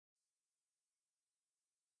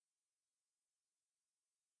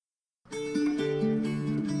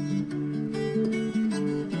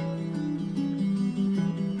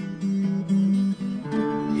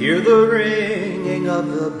Hear the ringing of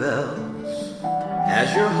the bells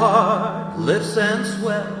as your heart lifts and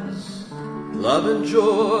swells. Love and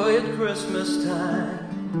joy at Christmas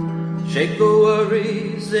time. Shake the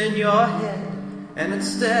worries in your head and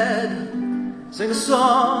instead sing a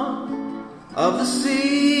song of the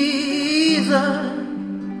season.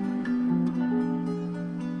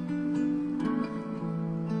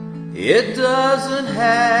 It doesn't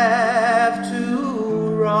have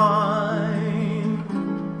to rhyme.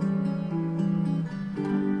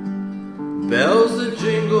 Bells that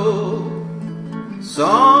jingle,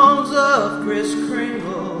 songs of Kris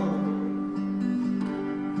Kringle,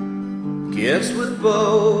 gifts with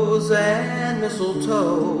bows and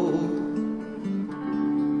mistletoe,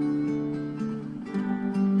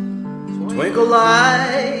 twinkle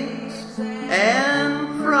lights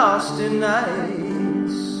and frosty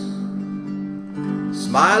nights,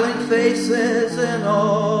 smiling faces in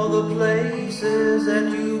all the places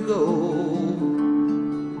that you go,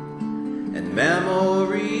 and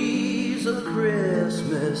memories of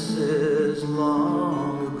Christmases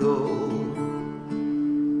long ago.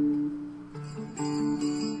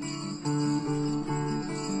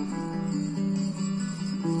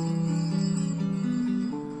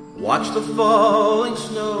 Watch the falling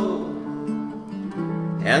snow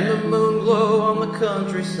and the moon glow on the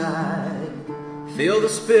countryside. Feel the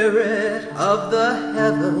spirit of the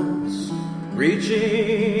heavens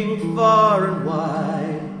reaching far and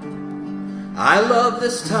wide. I love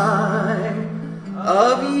this time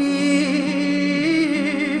of year,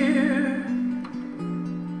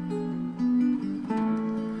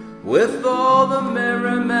 with all the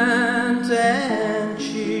merriment and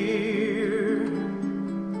cheer.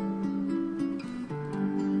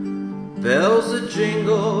 Bells that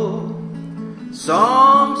jingle,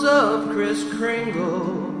 songs of Kris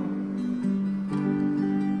Kringle,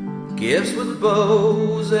 gifts with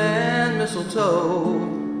bows and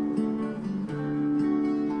mistletoe,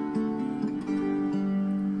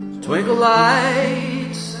 twinkle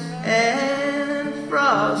lights and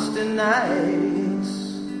frosty nights,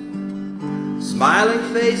 smiling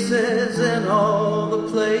faces in all the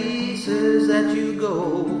places that you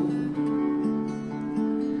go,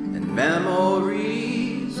 and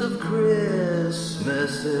memories of Christmases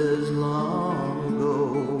long ago.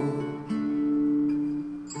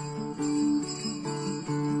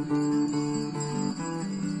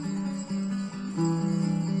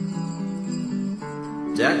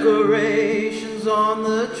 Decorations on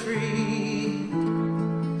the tree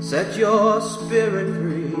set your spirit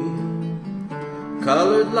free.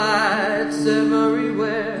 Colored lights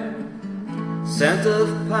everywhere, scent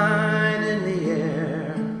of pine in the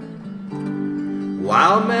air,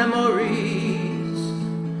 while memories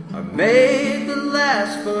are made to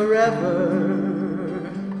last forever.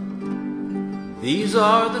 These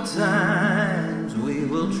are the times we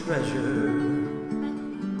will treasure.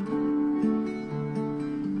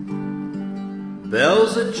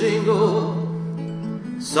 Bells that jingle,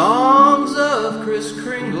 songs of Kris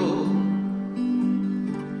Kringle,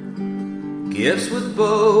 gifts with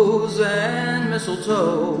bows and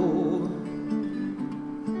mistletoe,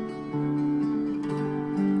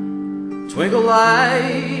 twinkle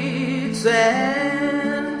lights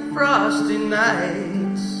and frosty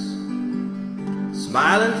nights,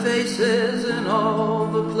 smiling faces in all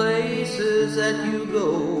the places that you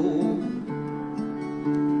go,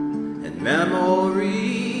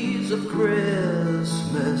 memories of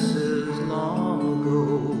Christmases long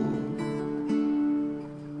ago.